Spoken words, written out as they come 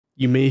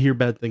You may hear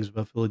bad things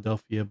about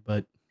Philadelphia,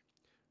 but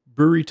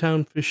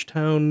Brewerytown,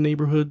 Fishtown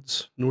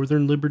neighborhoods,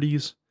 Northern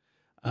Liberties,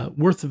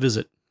 worth a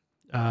visit.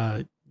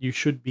 You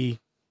should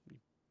be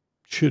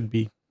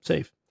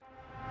safe.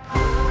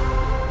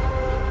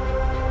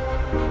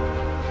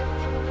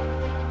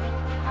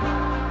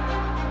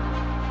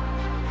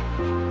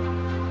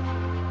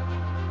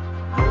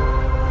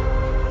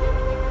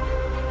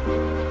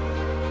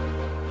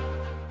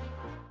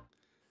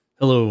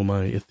 Hello,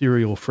 my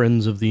ethereal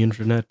friends of the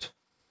internet.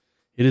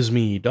 It is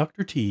me,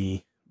 Dr.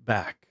 T,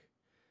 back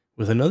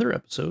with another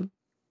episode,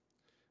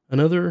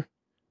 another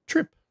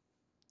trip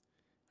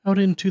out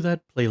into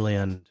that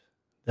playland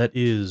that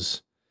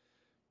is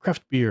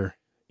craft beer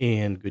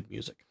and good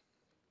music.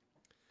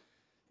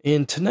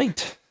 And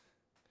tonight,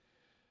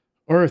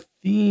 our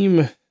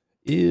theme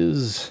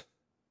is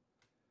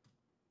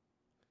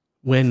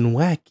when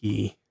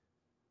wacky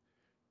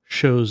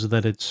shows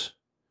that it's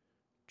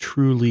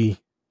truly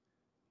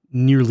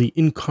nearly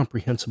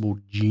incomprehensible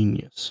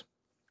genius.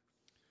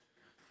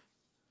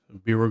 The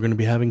beer we're going to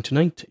be having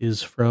tonight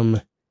is from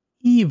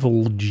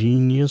Evil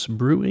Genius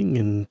Brewing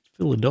in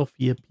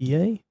Philadelphia,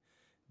 PA,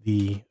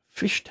 the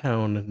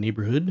Fishtown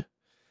neighborhood.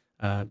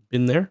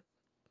 Been there.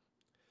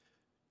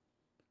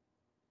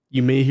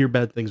 You may hear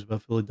bad things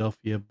about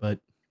Philadelphia, but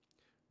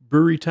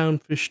Brewerytown,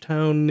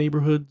 Fishtown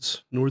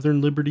neighborhoods, Northern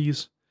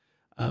Liberties,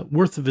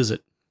 worth a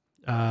visit.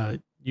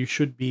 You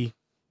should be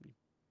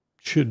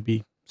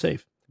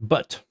safe.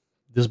 But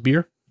this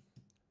beer,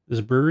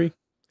 this brewery,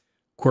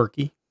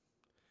 quirky,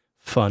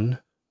 fun,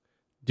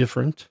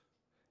 different,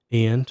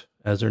 and,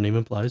 as their name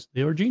implies,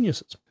 they are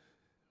geniuses.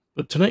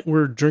 But tonight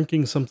we're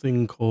drinking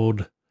something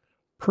called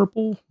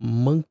Purple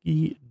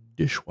Monkey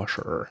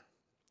Dishwasher.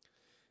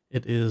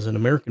 It is an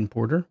American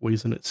porter,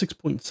 weighs in at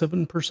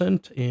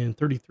 6.7% and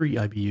 33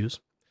 IBUs.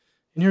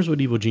 And here's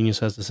what Evil Genius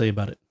has to say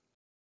about it.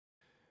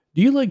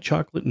 Do you like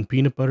chocolate and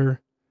peanut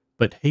butter,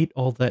 but hate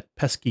all that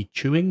pesky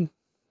chewing?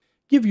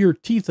 Give your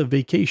teeth a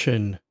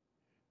vacation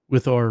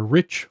with our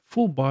rich,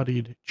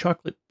 full-bodied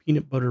chocolate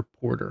peanut butter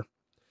porter.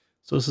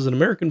 So this is an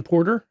American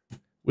porter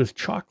with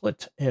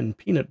chocolate and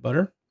peanut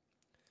butter.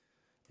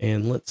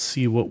 And let's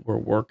see what we're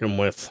working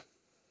with.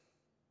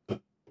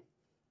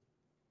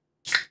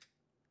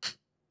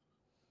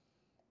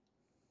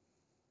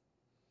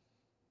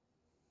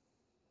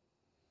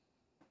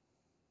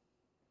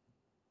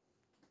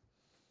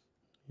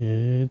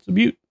 It's a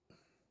beaut.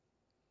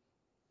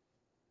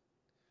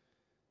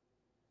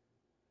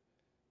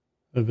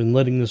 I've been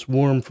letting this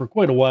warm for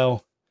quite a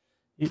while.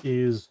 It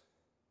is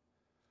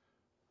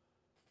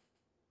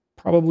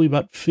probably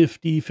about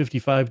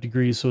 55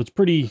 degrees, so it's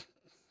pretty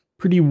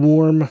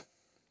warm,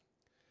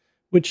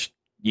 which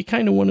you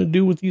kind of want to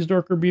do with these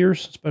darker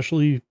beers,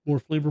 especially more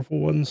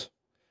flavorful ones,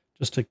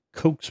 just to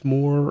coax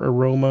more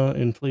aroma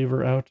and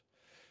flavor out.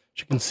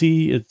 As you can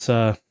see, it's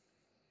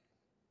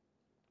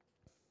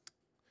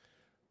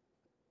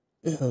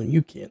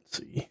you can't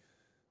see,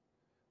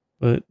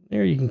 but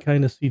there you can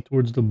kind of see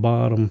towards the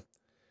bottom.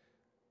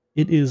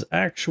 It is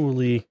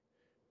actually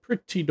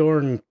pretty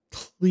darn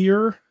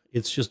clear.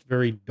 It's just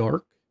very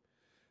dark.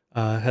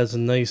 Has a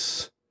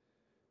nice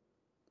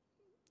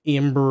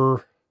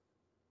amber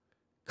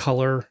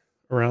color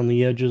around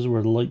the edges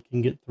where the light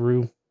can get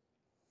through.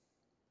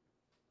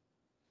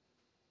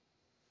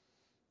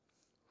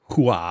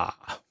 Hooah!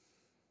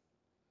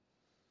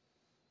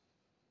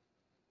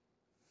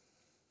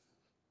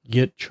 You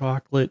get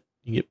chocolate,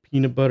 you get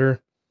peanut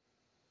butter.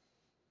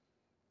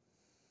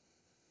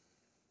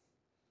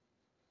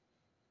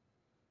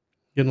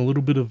 Getting a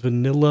little bit of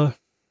vanilla.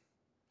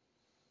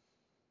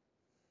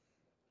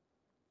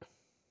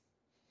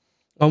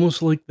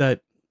 Almost like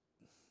that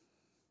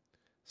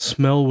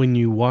smell when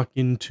you walk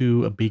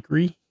into a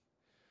bakery.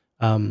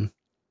 But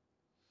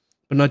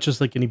not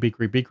just like any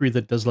bakery. Bakery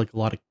that does like a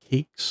lot of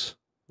cakes.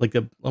 Like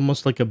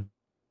almost like a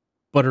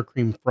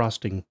buttercream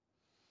frosting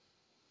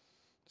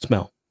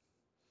smell.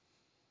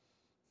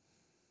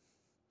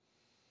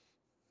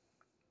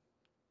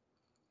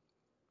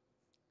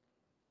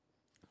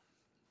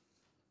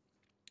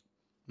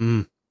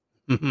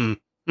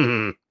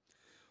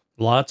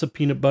 Lots of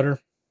peanut butter.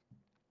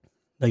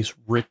 Nice,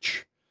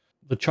 rich.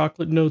 The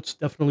chocolate notes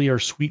definitely are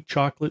sweet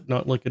chocolate,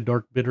 not like a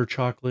dark bitter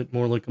chocolate,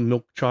 more like a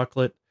milk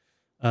chocolate.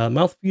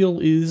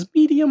 Mouthfeel is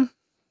medium.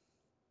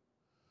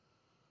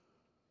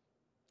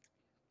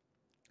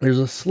 There's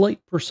a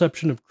slight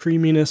perception of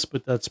creaminess,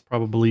 but that's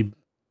probably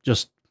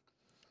just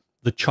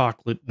the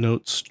chocolate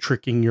notes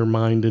tricking your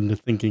mind into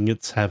thinking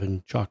it's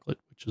having chocolate,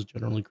 which is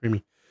generally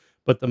creamy.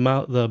 But the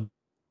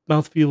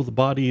mouthfeel, the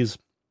body is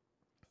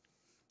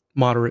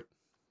moderate,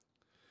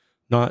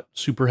 not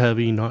super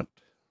heavy, not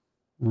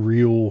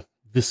real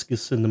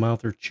viscous in the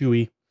mouth or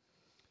chewy,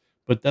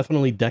 but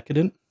definitely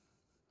decadent.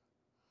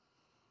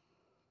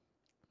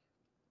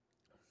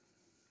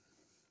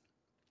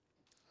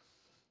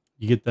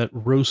 You get that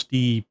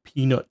roasty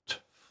peanut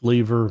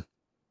flavor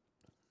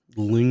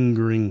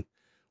lingering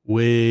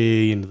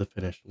way into the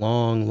finish.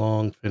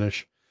 Long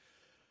finish.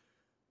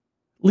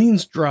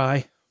 Leans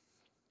dry,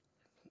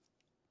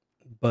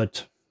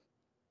 but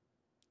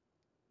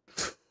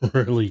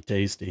really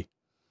tasty.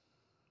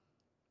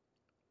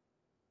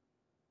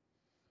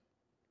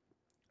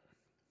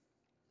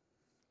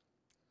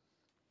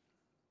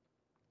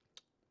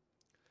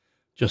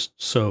 Just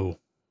so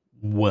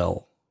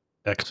well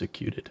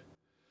executed.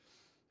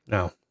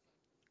 Now,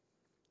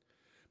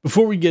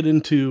 before we get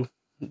into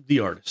the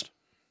artist,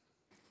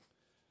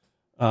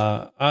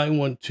 I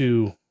want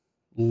to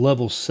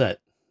level set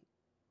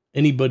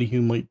anybody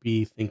who might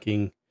be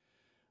thinking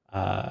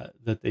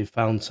that they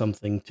found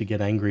something to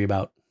get angry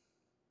about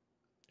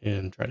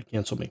and try to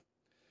cancel me.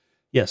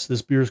 Yes,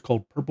 this beer is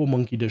called Purple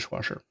Monkey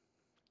Dishwasher.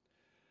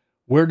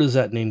 Where does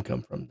that name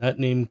come from? That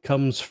name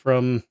comes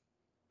from,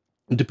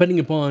 depending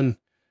upon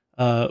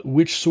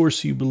which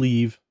source you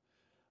believe,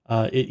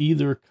 it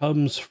either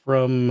comes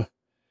from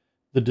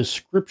the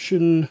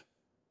description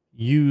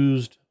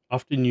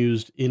often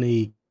used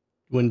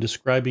when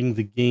describing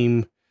the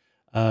game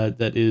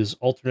that is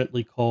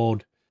alternately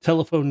called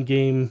telephone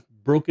game,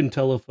 broken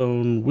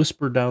telephone,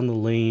 whisper down the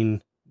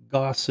lane,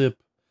 gossip,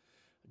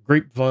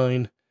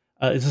 grapevine.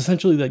 It's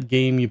essentially that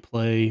game you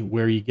play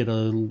where you get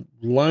a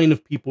line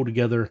of people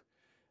together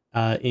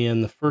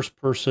and the first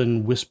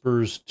person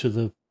whispers to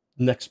the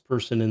next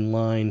person in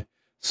line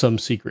some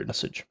secret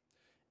message.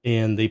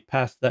 And they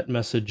pass that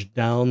message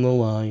down the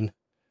line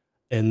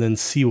and then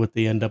see what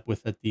they end up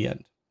with at the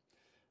end.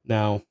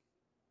 Now,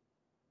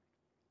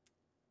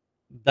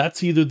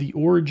 that's either the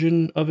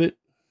origin of it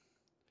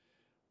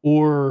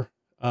or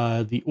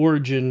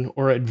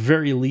at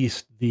very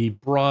least, the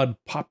broad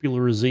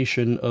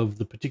popularization of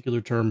the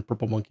particular term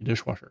Purple Monkey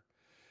Dishwasher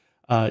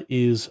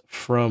is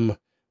from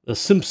The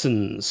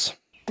Simpsons.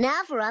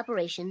 Now for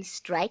Operation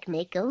Strike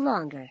Make Go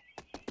Longer.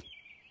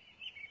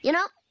 You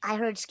know, I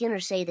heard Skinner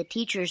say the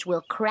teachers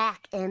will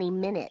crack any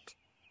minute.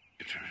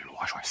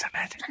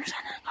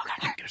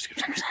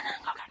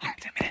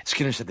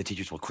 Skinner said the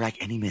teachers will crack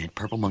any minute.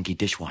 Purple Monkey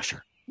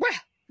Dishwasher. Well,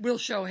 we'll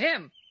show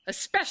him,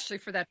 especially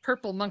for that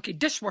Purple Monkey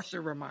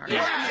Dishwasher remark.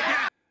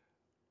 Yeah.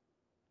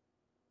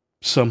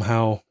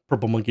 Somehow,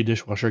 Purple Monkey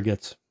Dishwasher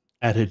gets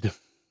added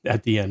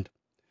at the end.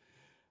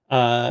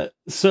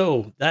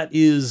 So that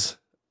is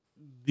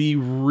the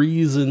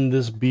reason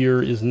this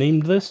beer is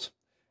named this,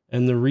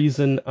 and the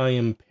reason I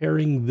am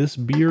pairing this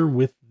beer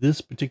with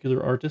this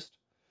particular artist,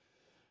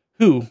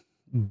 who,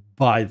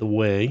 by the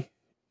way,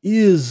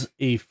 is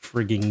a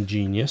frigging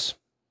genius.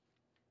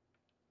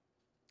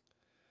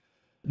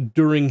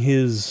 During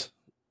his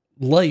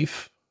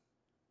life,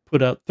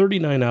 put out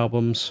 39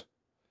 albums,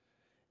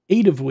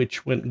 8 of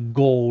which went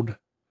gold,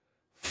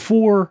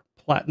 4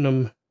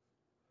 platinum,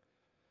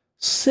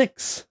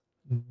 6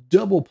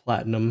 double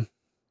platinum,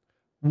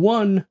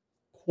 1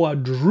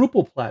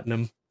 quadruple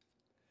platinum,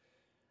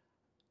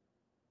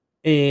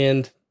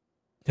 and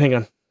hang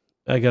on,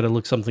 I gotta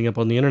look something up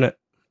on the internet.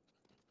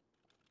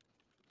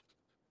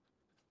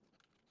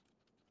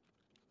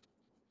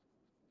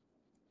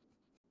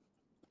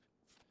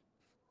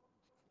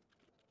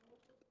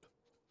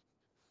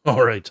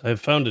 All right,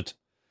 I've found it.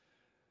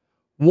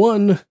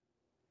 1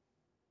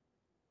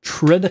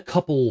 Tread a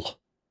Couple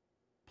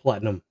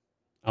platinum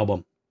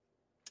album.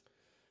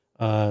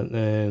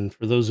 And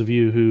for those of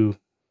you who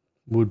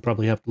would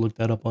probably have to look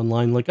that up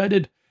online like I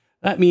did,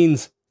 that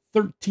means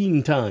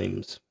 13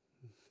 times.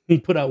 He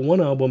put out 1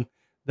 album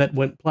that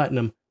went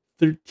platinum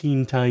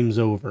 13 times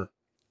over.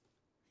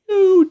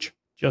 Huge.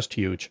 Just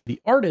huge. The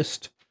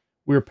artist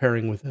we're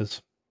pairing with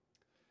this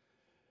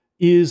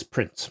is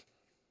Prince.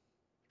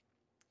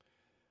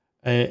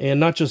 And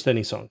not just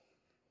any song.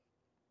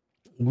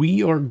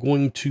 We are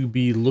going to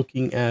be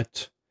looking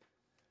at,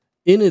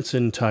 in its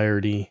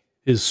entirety,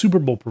 his Super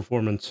Bowl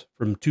performance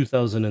from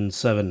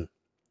 2007.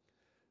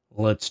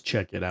 Let's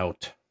check it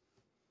out.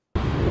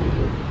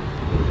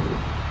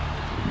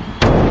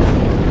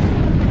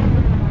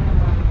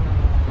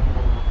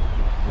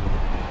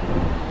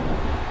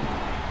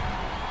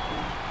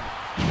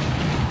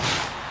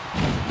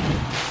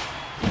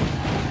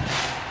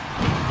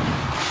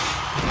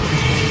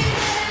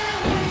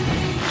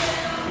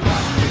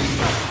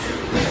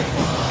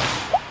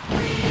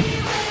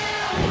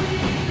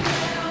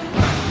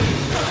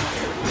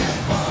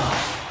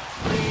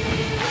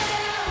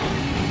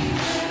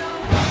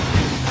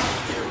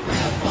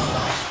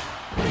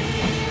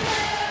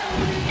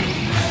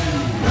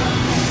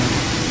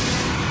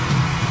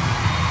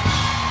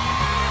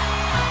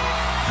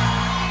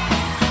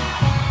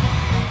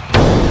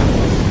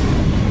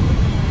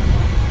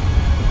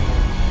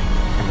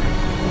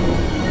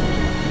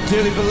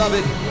 Dearly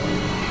beloved,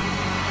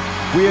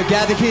 we are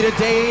gathered here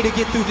today to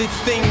get through this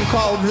thing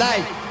called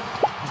life.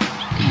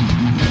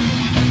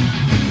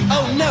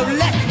 Oh no,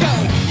 let's go!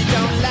 You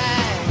don't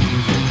lie.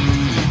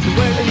 The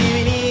world we're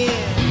living in.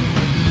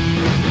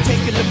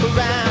 Take a look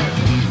around.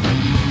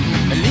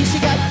 At least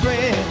you got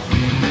friends.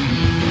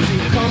 So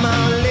come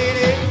on,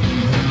 lady.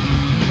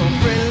 No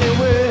friendly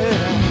word.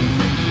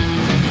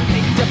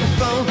 Picked up the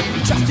phone,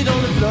 dropped it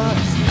on the floor.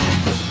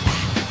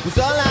 Was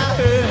all I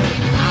heard.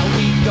 Are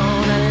we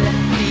gonna let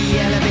the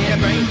elevator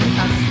bring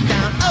us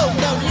down? Oh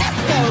no,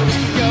 let's go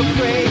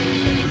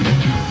crazy.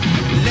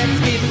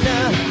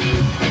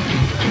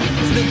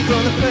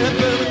 From the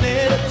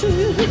permanent to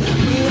put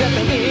up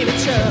in a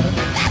chub.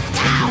 Let's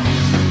go!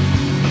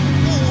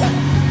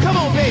 Come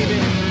on, baby.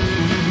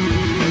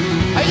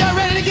 Are y'all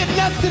ready to get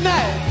nuts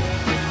tonight?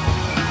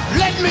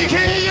 Let me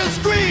hear you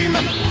scream.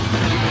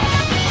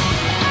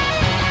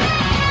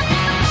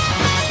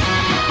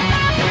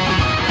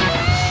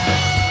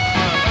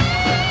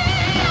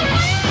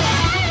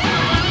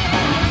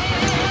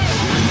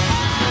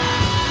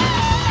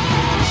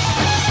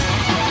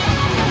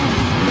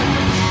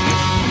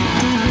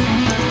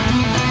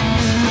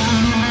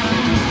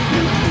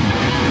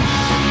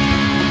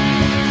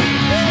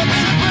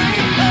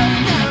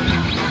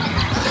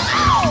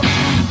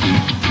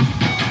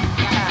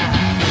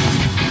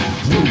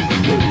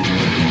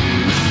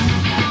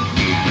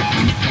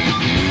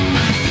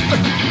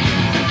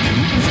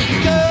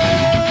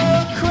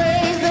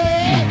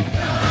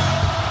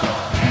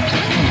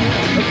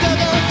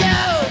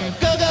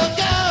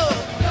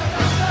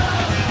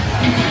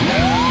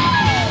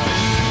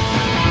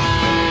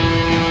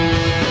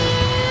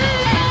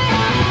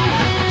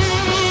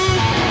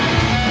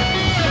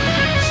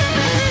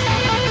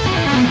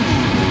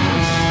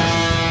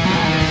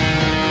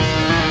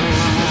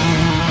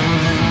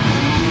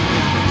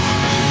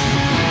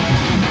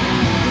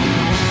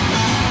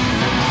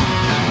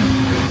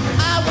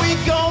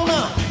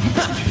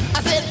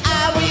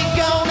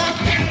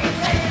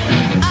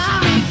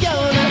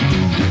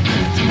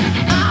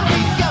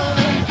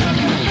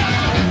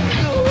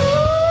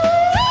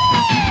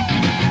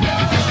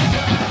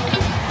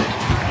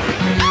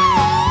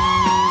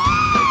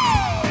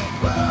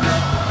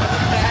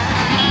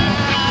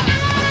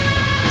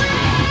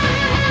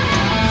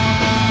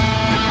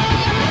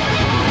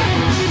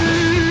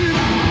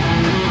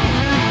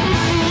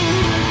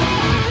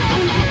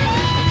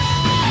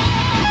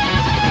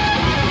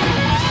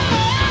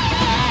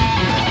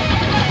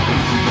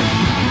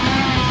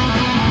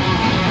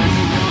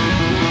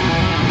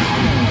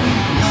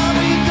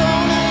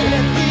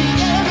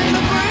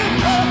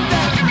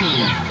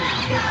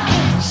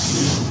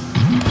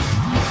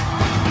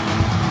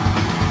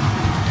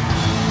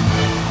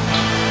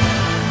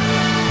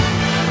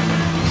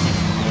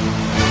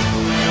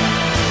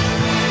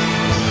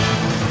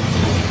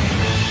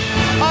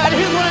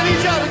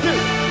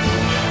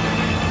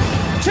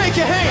 Take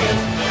your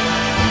hands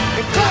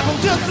and clap them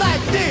just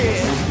like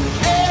this.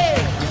 Hey,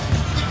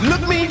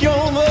 look me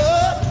over.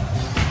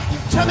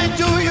 Tell me,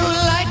 do you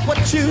like what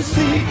you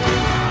see?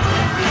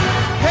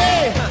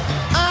 Hey,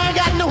 I ain't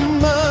got no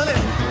money,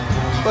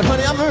 but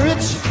honey, I'm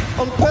rich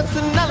on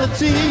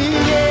personality.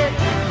 Yeah.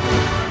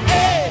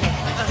 Hey,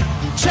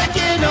 check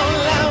it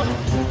all out.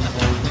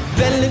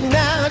 Belly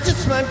now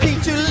just might be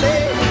too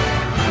late.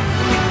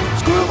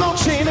 Screw gon'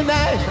 chain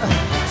tonight.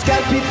 It's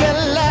gotta be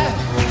better life.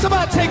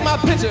 Somebody take my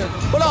picture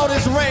with all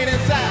this rain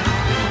inside.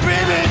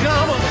 Baby,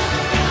 come on.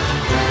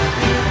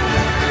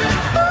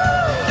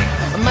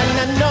 I might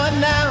not know it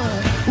now.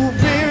 Ooh,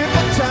 baby,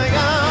 but I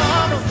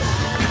am.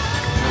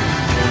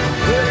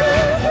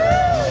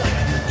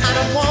 I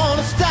don't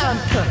wanna stop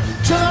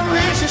till I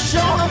reach the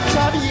shore on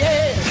top,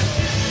 yeah.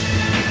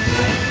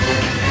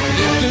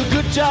 You do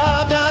a good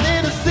job down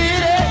in the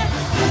city,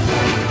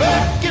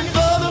 working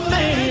for the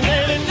man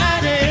every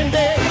night and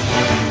day.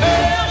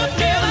 Every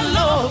day I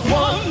lost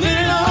 1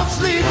 minute of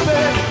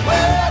sleeping.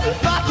 Well,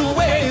 about the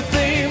way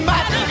things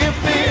might get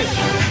big,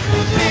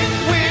 it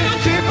will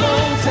keep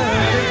on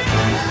turning.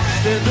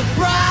 There's a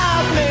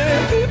problem,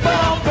 keep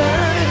on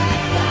burning.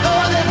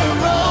 Oh, they're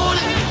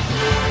rolling,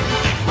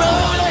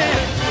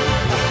 rolling,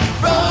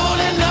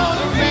 rolling on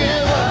the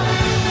river.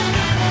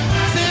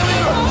 See we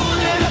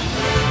rolling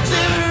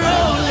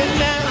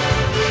now,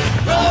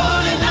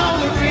 rolling on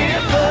the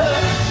river.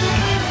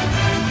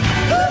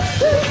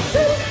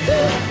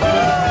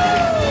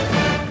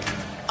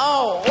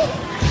 Oh.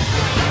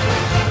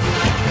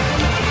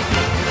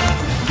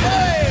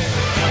 Hey.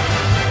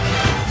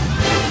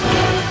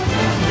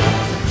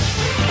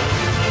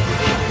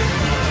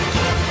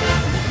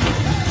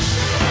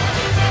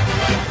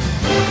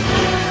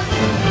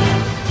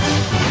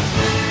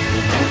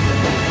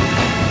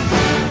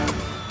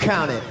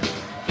 Count it.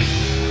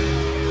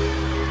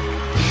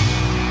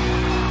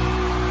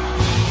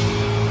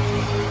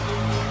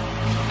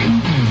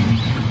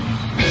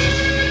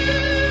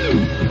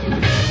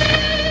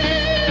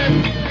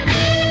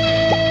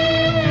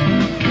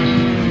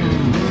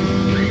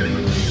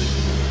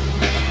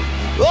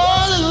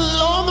 All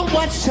along the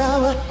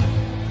watchtower,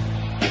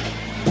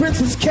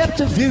 princess kept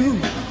a view,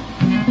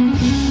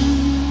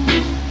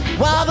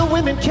 while the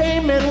women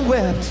came and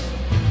wept,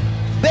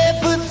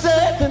 barefoot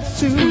servants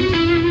too.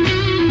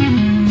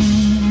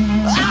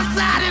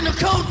 Outside in the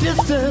cold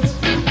distance,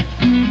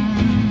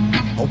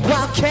 a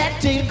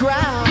wildcat did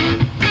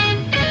ground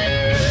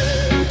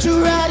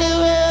to ride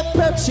away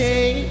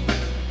approaching,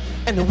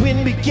 and the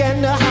wind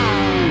began to howl.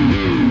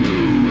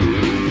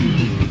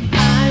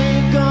 I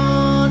ain't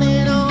gone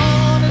in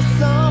on to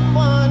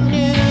someone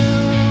new.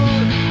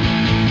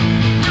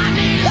 I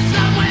need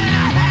somewhere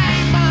to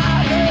hang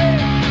my head.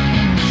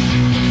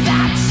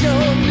 That's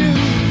your news.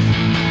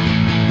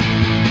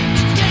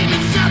 You gave me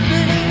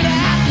something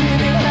that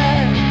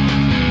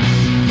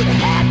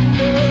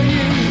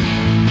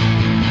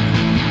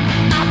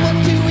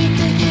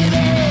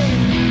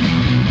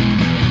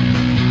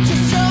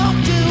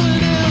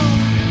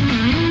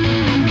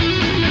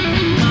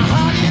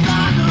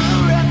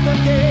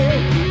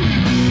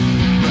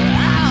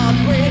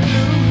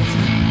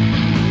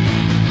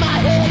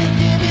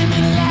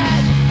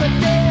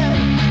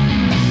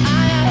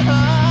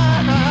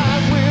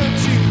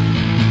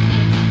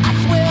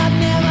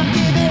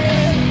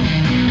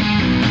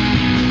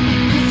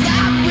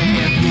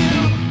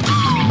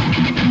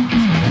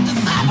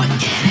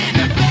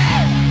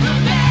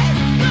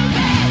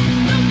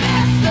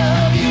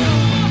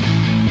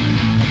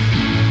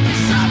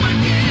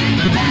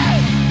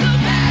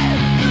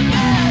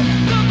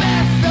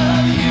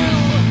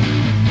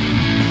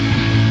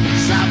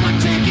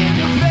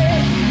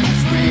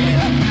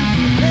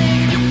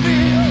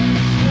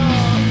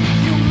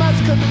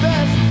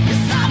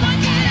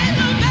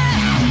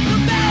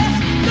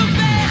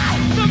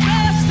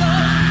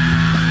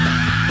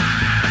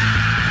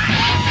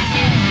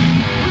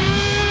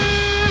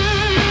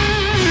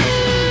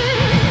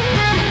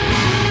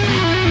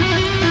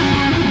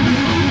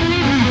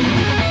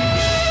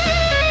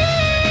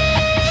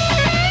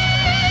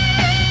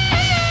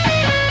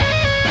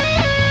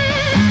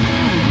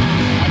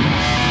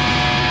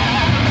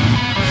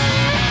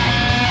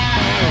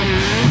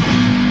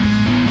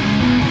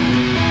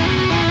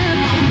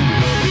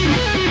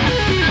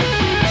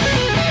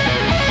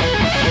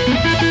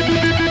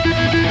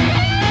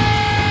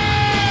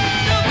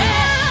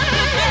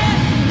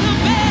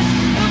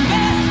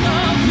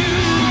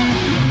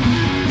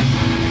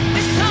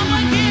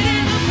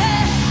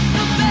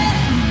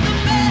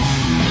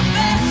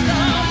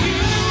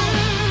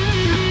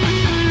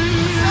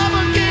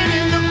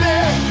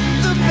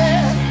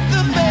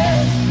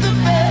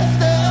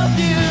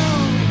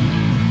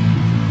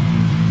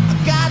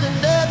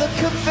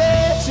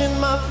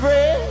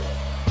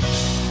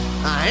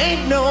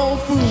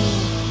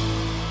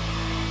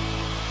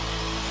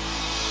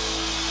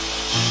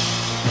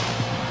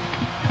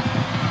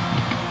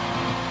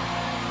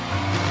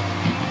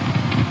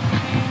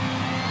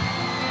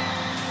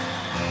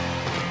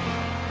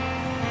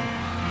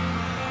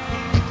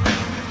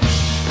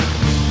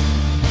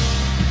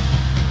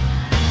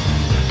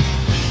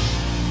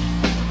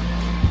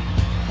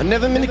I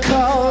never meant to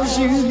cause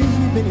you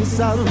any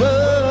sorrow.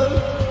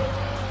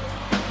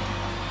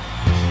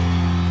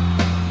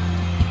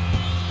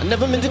 I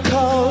never meant to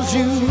cause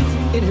you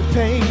any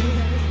pain.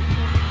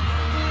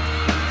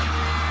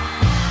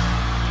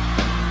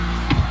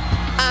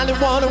 I only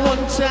wanted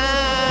one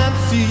time to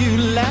see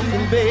you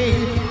laughing,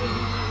 babe.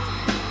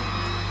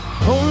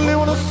 Only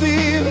wanna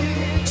see you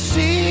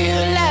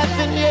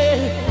laughing,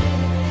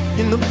 yeah.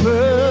 In the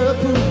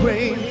purple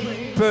rain,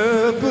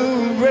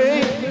 purple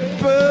rain,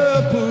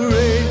 purple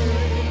rain,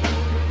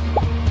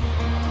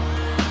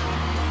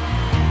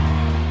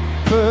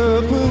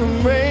 purple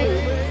rain,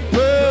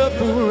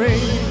 purple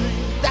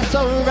rain. That's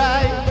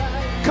alright.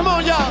 Come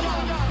on, y'all.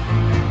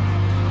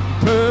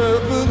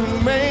 Purple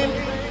rain,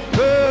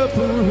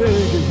 purple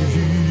rain.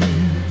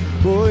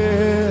 Oh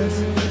yes.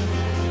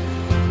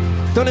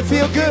 Don't it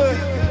feel good?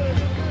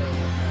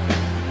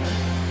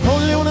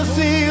 Only wanna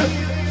see you,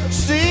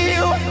 see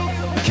you.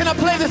 Can I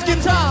play this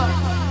guitar?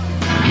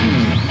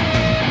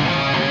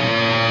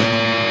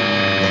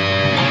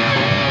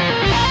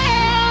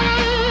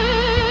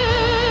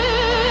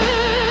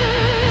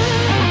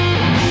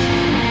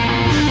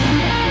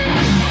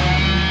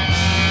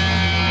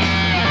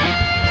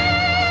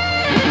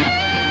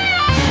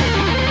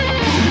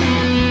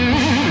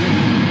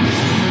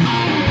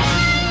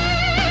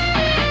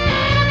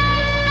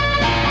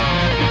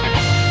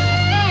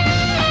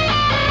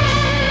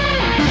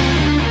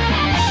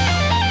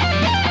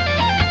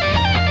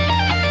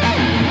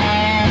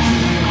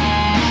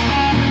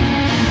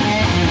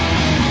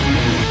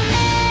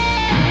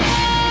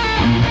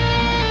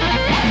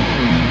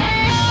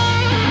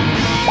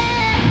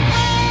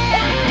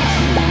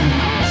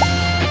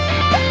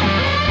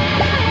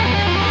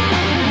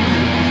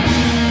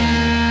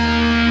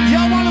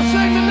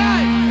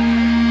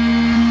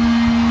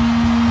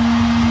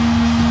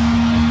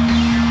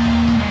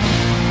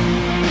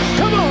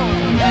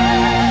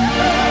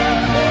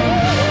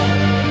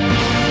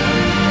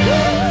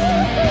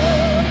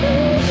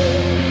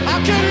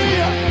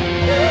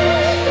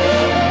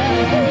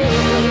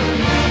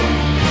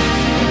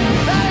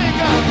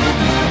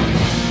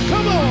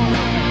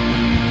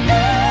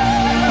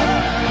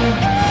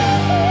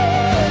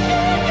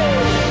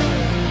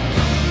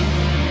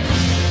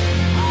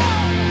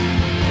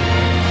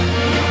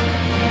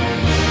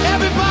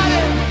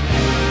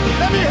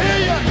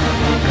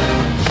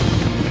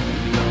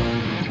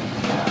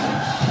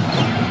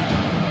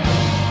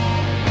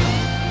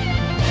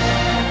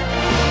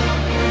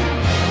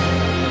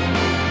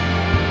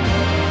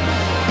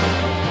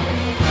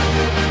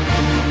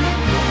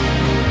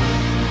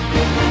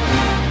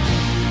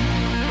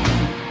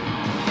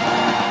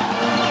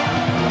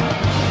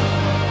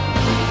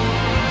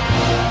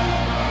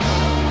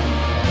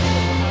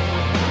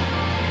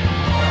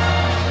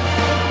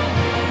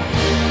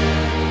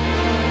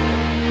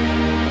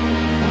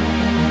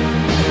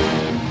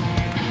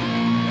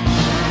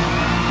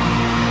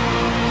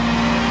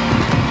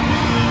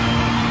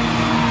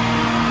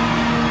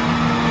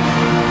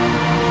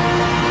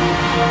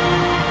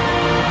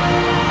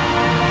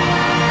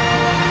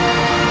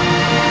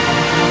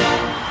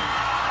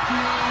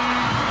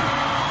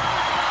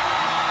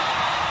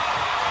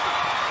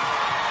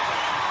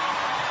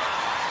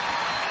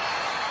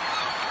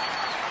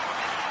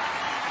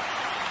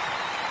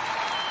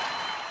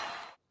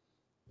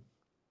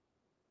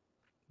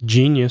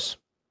 Genius.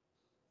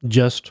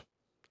 Just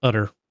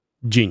utter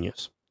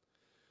genius.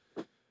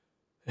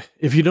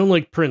 If you don't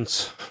like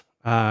Prince,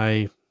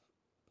 I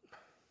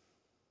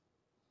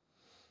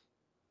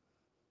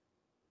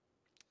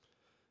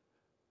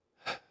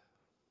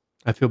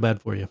feel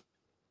bad for you.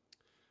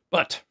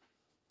 But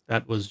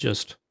that was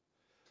just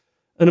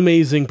an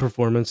amazing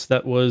performance.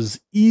 That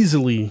was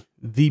easily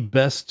the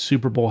best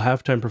Super Bowl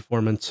halftime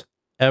performance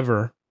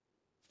ever.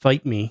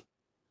 Fight me.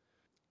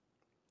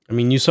 I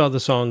mean, you saw the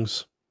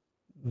songs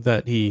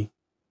that he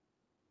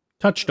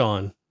touched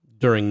on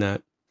during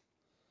that.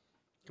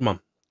 Come on.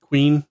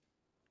 Queen,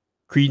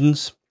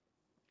 Creedence.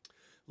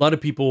 A lot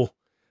of people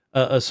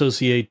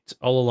associate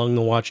All Along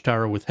the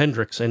Watchtower with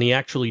Hendrix, and he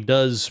actually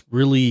does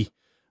really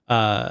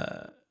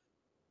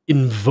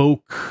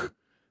invoke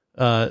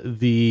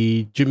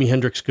the Jimi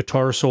Hendrix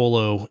guitar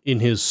solo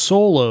in his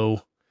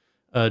solo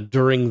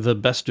during the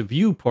Best of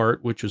You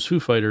part, which was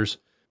Foo Fighters.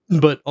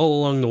 But All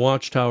Along the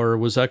Watchtower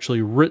was actually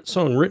a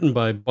song written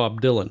by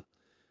Bob Dylan.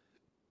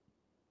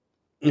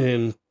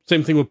 And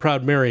same thing with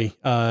Proud Mary.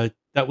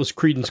 That was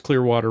Creedence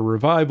Clearwater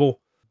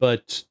Revival,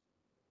 but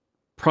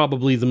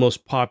probably the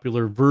most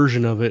popular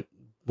version of it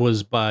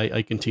was by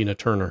Ike and Tina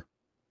Turner.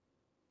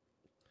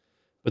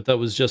 But that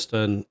was just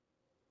an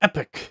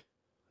epic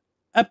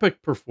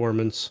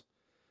performance.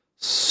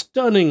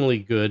 Stunningly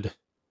good.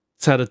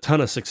 It's had a ton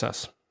of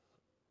success.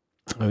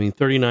 I mean,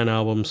 39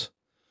 albums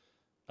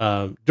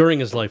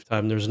during his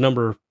lifetime. There's a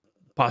number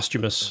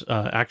posthumous.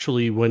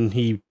 Actually, when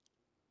he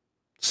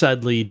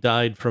sadly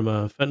died from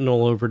a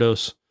fentanyl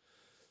overdose,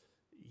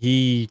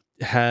 he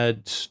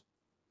had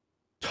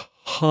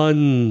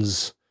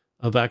tons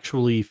of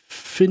actually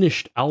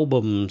finished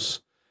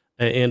albums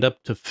and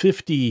up to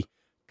 50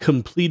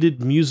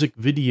 completed music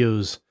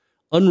videos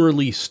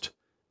unreleased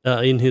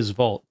in his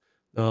vault.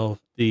 Now,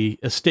 the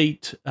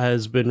estate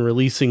has been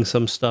releasing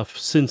some stuff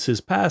since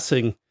his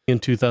passing in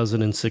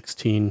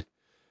 2016,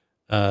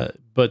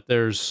 but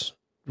there's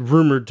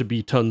rumored to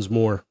be tons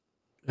more.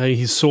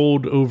 He's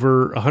sold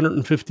over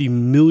 150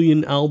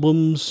 million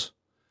albums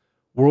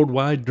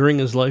worldwide during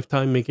his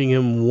lifetime, making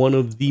him one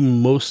of the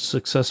most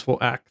successful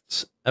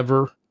acts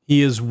ever.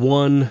 He has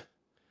won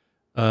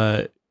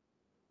Grammys,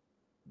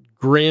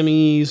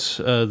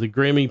 the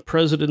Grammy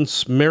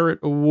President's Merit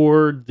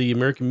Award, the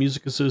American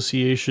Music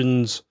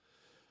Association's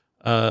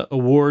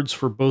awards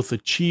for both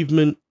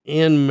achievement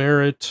and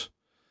merit,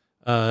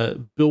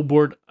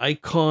 Billboard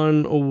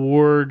Icon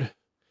Award,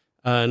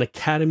 an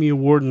Academy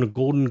Award and a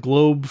Golden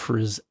Globe for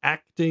his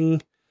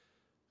acting.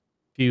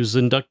 He was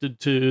inducted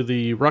to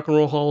the Rock and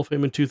Roll Hall of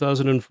Fame in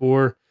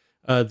 2004,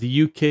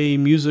 the UK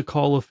Music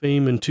Hall of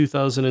Fame in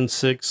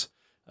 2006,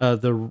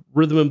 the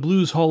Rhythm and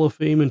Blues Hall of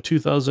Fame in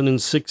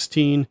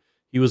 2016.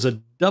 He was a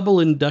double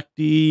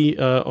inductee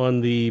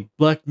on the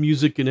Black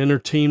Music and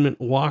Entertainment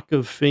Walk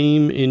of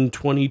Fame in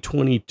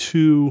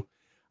 2022.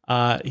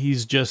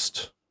 He's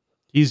just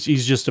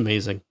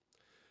amazing.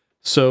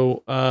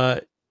 So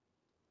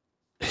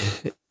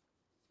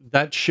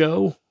that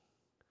show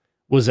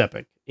was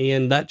epic,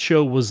 and that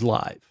show was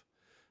live.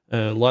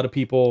 A lot of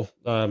people,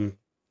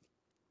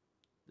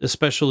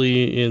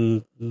 especially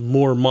in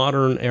more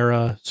modern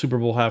era Super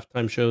Bowl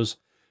halftime shows,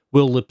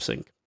 will lip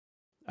sync.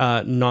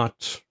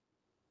 Not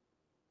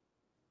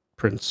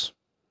Prince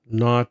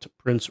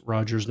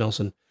Rogers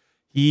Nelson.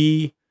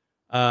 He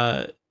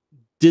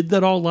did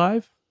that all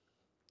live.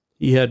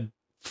 He had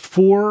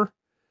 4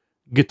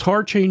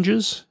 guitar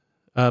changes,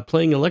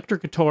 playing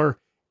electric guitar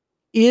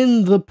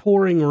in the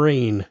pouring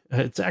rain.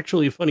 It's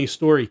actually a funny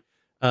story.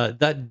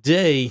 That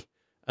day,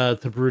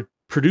 the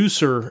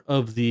producer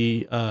of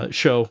the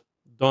show,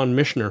 Don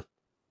Mishner,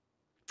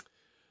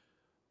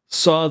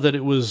 saw that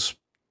it was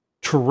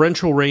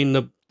torrential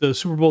rain. The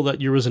Super Bowl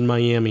that year was in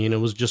Miami, and it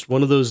was just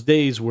one of those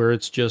days where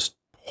it's just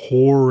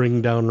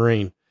pouring down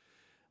rain.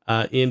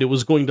 And it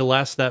was going to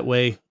last that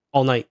way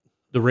all night.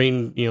 The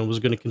rain, was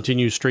going to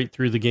continue straight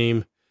through the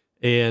game.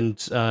 And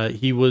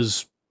he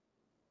was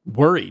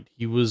worried.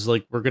 He was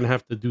like, we're going to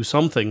have to do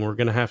something. We're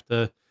going to have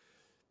to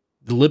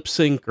lip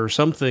sync or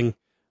something.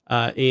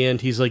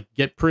 And he's like,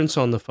 get Prince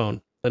on the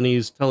phone. And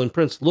he's telling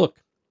Prince, look,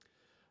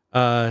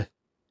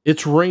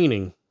 it's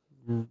raining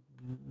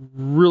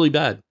really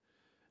bad.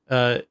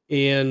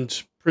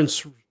 And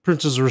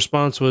Prince's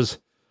response was,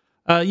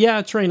 yeah,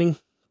 it's raining.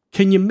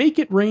 Can you make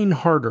it rain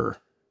harder?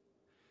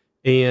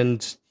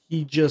 And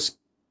he just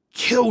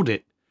killed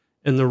it.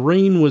 And the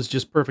rain was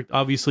just perfect.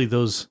 Obviously,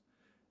 those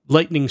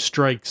lightning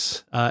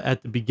strikes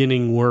at the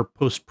beginning were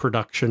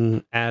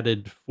post-production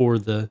added for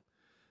the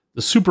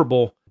Super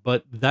Bowl,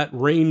 but that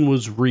rain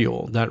was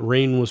real. That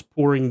rain was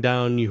pouring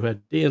down. You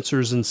had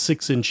dancers in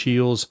 6-inch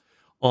heels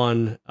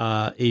on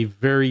a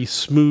very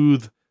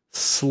smooth,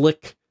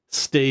 slick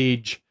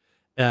stage,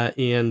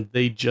 and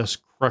they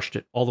just crushed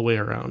it all the way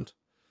around.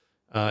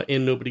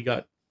 And nobody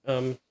got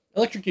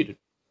electrocuted.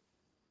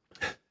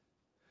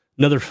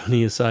 Another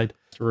funny aside,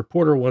 a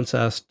reporter once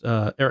asked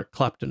Eric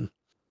Clapton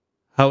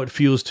how it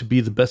feels to be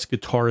the best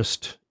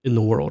guitarist in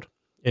the world.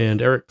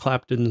 And Eric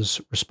Clapton's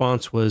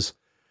response was,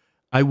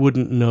 I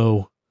wouldn't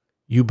know.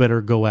 You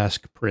better go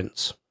ask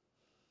Prince.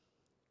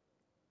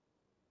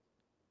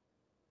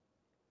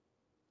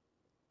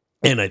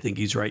 And I think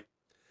he's right.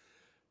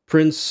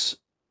 Prince,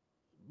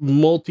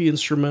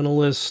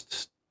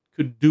 multi-instrumentalist,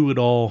 could do it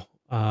all,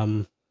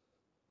 and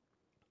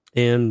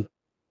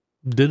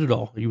did it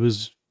all. He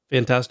was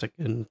fantastic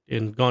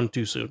and gone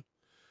too soon.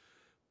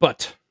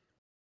 But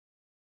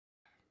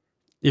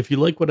if you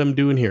like what I'm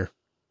doing here,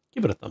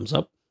 give it a thumbs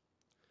up.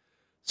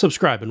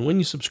 Subscribe, and when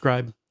you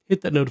subscribe, hit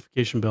that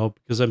notification bell,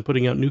 because I'm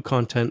putting out new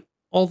content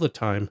all the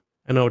time,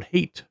 and I would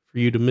hate for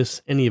you to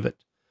miss any of it.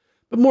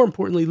 But more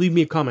importantly, leave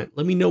me a comment.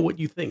 Let me know what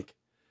you think.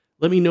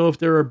 Let me know if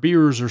there are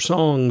beers or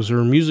songs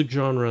or music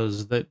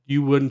genres that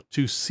you want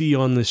to see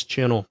on this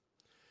channel.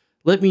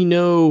 Let me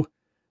know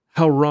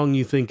how wrong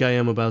you think I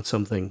am about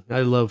something.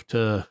 I love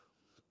to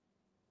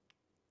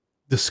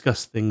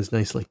discuss things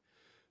nicely.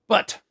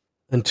 But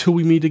until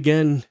we meet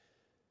again,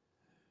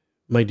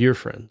 my dear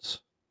friends,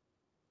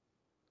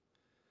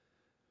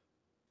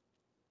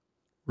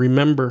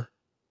 remember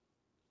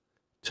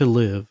to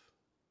live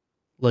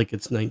like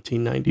it's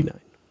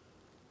 1999.